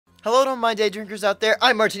Hello to my day drinkers out there.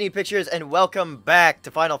 I'm MartiniPictures, and welcome back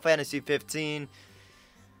to Final Fantasy 15.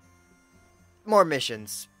 More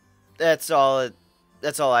missions. That's all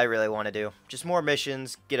I really want to do. Just more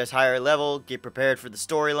missions, get us higher level, get prepared for the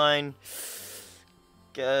storyline.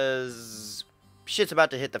 Cause shit's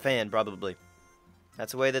about to hit the fan, probably.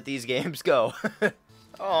 That's the way that these games go.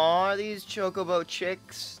 Aw, these Chocobo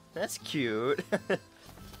chicks. That's cute.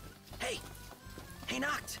 Hey! Hey,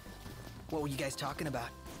 Noct! What were you guys talking about?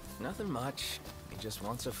 Nothing much. He just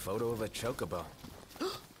wants a photo of a chocobo.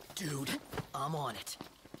 Dude, I'm on it.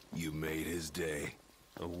 You made his day.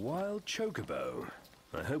 A wild chocobo.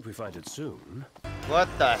 I hope we find it soon. What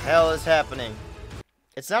the hell is happening?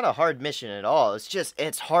 It's not a hard mission at all.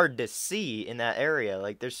 It's hard to see in that area.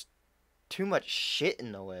 Like, there's too much shit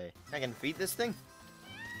in the way. I can feed this thing?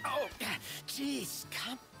 Oh, jeez,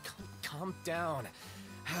 calm down.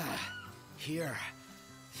 Here.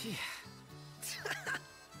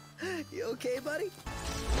 You okay, buddy?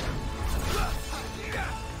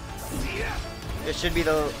 This should be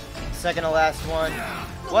the second to last one.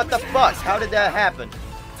 What the fuck? How did that happen?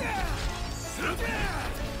 Right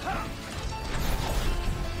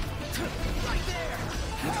there!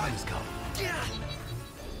 The time has come.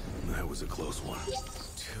 That was a close one.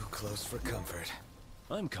 Too close for comfort.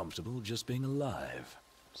 I'm comfortable just being alive.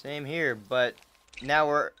 Same here, but now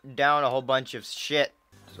we're down a whole bunch of shit.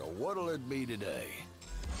 So what'll it be today?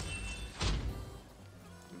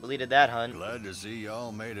 Deleted that, hun. Glad to see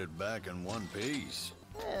y'all made it back in one piece.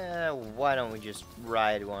 Why don't we just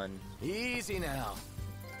ride one? Easy now.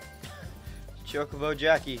 Chocobo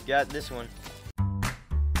Jockey got this one.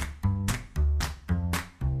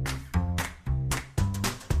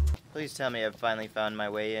 Please tell me I've finally found my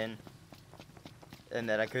way in. And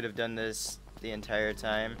that I could have done this the entire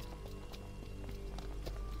time.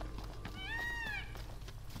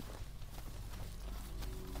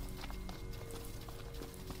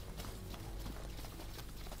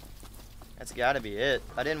 That's gotta be it.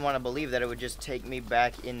 I didn't want to believe that it would just take me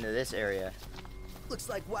back into this area. Looks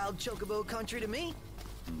like wild chocobo country to me.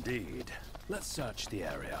 Indeed. Let's search the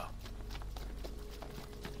area.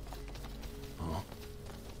 Huh?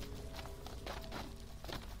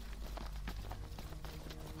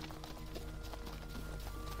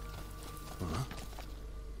 Huh?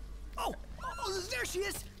 Oh, there she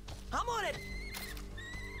is! I'm on it!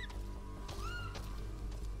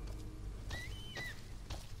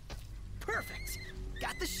 Perfect!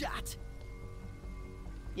 Got the shot!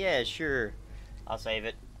 Yeah, sure. I'll save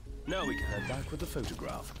it. Now we can head back with the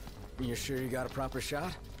photograph. You're sure you got a proper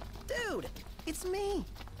shot? Dude, it's me!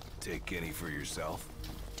 Take any for yourself?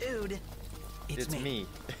 Dude, it's me.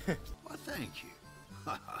 Well, thank you.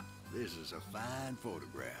 This is a fine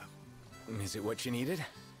photograph. Is it what you needed?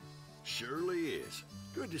 Surely is.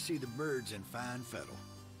 Good to see the birds in fine fettle.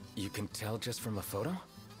 You can tell just from a photo?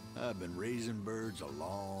 I've been raising birds a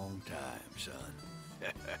long time, son.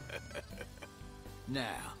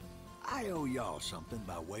 Now, I owe y'all something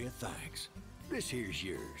by way of thanks. This here's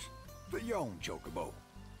yours, for your own chocobo.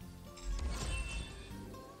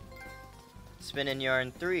 Spinning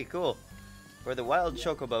yarn 3, cool. Where the wild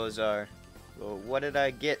chocobos are. Well, what did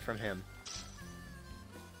I get from him?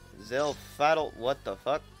 Zelfaddle, what the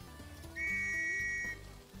fuck?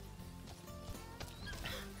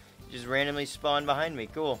 Just randomly spawned behind me,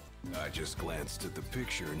 cool. I just glanced at the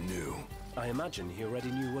picture and knew. I imagine he already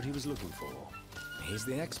knew what he was looking for. He's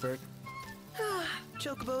the expert.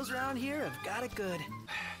 Chocobos around here have got it good.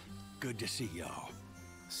 Good to see y'all.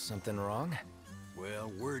 Something wrong?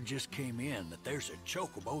 Well, word just came in that there's a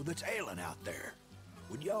chocobo that's ailing out there.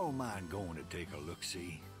 Would y'all mind going to take a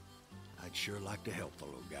look-see? I'd sure like to help the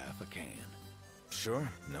little guy if I can. Sure,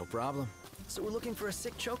 no problem. So we're looking for a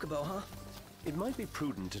sick chocobo, huh? It might be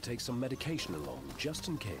prudent to take some medication along, just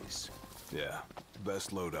in case. Yeah,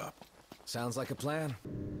 best load up. Sounds like a plan.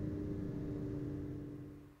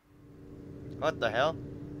 What the hell?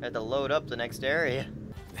 I had to load up the next area.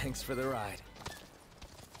 Thanks for the ride.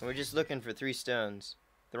 We're just looking for 3 stones.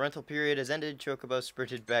 The rental period has ended, Chocobo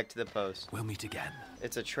sprinted back to the post. We'll meet again.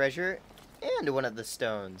 It's a treasure and one of the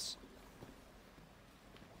stones.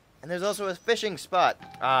 And there's also a fishing spot.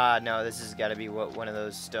 Ah, no, this has got to be one of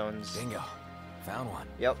those stones. Bingo. Found one.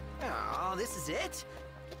 Yep. Oh, this is it?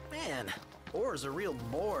 Man, ore's a real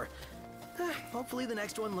bore. Hopefully the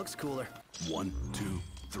next one looks cooler. 1, 2,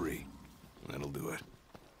 3. That'll do it.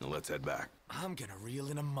 Now let's head back. I'm gonna reel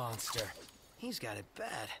in a monster. He's got it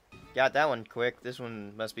bad. Got that one quick. This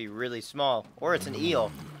one must be really small. Or it's an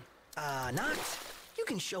eel. Noct, you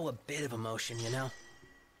can show a bit of emotion, you know?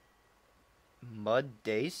 Mud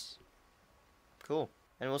Dace? Cool.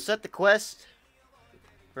 And we'll set the quest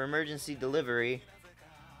for emergency delivery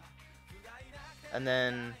and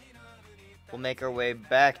then we'll make our way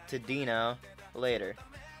back to Dino later.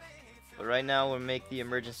 But right now, we'll make the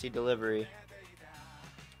emergency delivery.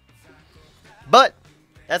 But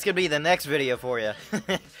that's gonna be the next video for you.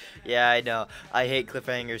 Yeah, I know. I hate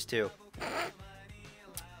cliffhangers too.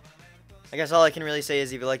 I guess all I can really say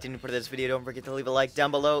is if you liked any part of this video, don't forget to leave a like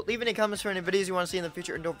down below. Leave any comments for any videos you want to see in the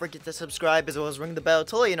future, and don't forget to subscribe as well as ring the bell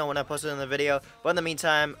to let you know when I post it in the video. But in the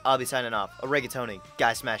meantime, I'll be signing off. A Rigatoni.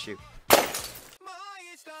 Guys, smash you.